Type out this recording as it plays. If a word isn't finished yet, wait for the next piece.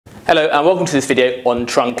Hello and welcome to this video on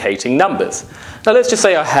truncating numbers. Now let's just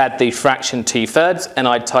say I had the fraction 2/3 and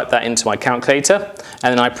I type that into my calculator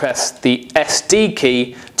and then I press the SD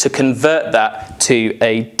key to convert that to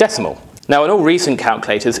a decimal. Now in all recent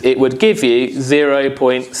calculators it would give you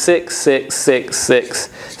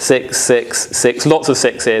 0.6666666, lots of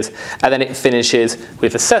sixes, and then it finishes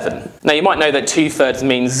with a 7. Now you might know that 2/3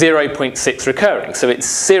 means 0.6 recurring, so it's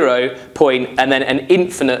 0 point and then an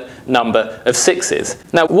infinite number of sixes.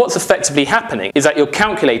 Now what's effectively happening is that your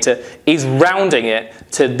calculator is rounding it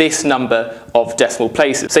to this number of decimal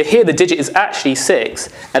places. So here the digit is actually 6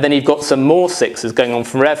 and then you've got some more sixes going on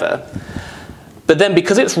forever. But then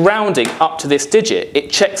because it's rounding up to this digit, it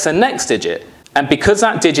checks the next digit. And because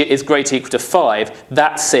that digit is greater or equal to 5,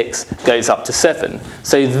 that 6 goes up to 7.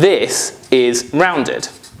 So this is rounded.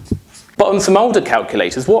 But on some older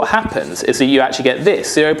calculators, what happens is that you actually get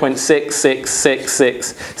this,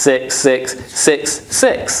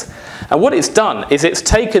 0.666666666. And what it's done is it's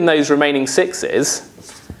taken those remaining sixes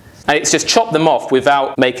and it's just chopped them off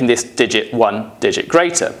without making this digit one digit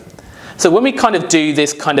greater. So when we kind of do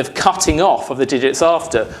this kind of cutting off of the digits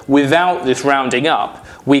after without this rounding up,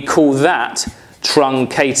 we call that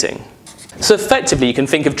truncating. So effectively you can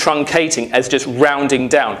think of truncating as just rounding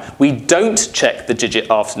down. We don't check the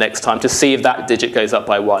digit after next time to see if that digit goes up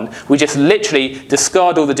by 1. We just literally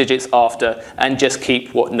discard all the digits after and just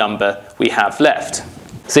keep what number we have left.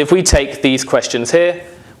 So if we take these questions here,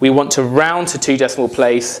 we want to round to 2 decimal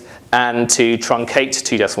place and to truncate to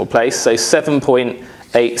 2 decimal place, so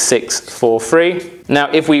 7.8643. Now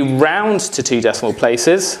if we round to 2 decimal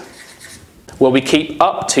places, well, we keep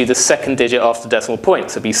up to the second digit after the decimal point,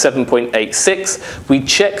 so it'd be 7.86. We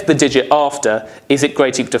check the digit after, is it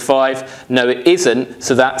greater or equal to 5? No, it isn't,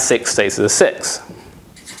 so that 6 stays as a 6.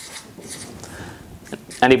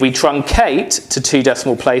 And if we truncate to 2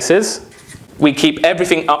 decimal places, we keep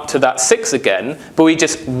everything up to that 6 again, but we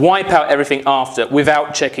just wipe out everything after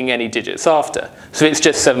without checking any digits after. So it's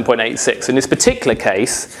just 7.86. In this particular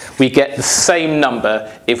case, we get the same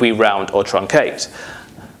number if we round or truncate.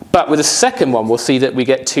 But with the second one, we'll see that we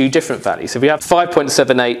get 2 different values. So if we have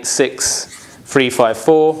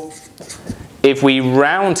 5.786354, if we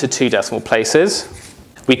round to 2 decimal places,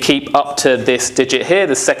 we keep up to this digit here,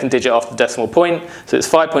 the second digit after the decimal point, so it's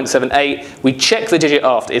 5.78. We check the digit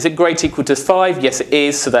after. Is it greater or equal to 5? Yes, it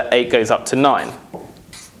is, so that 8 goes up to 9.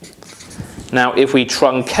 Now, if we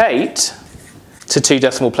truncate to 2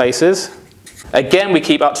 decimal places, again, we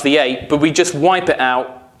keep up to the 8, but we just wipe it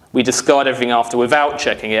out. We discard everything after without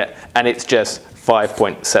checking it, and it's just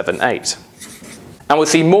 5.78. And we'll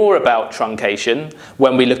see more about truncation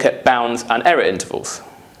when we look at bounds and error intervals.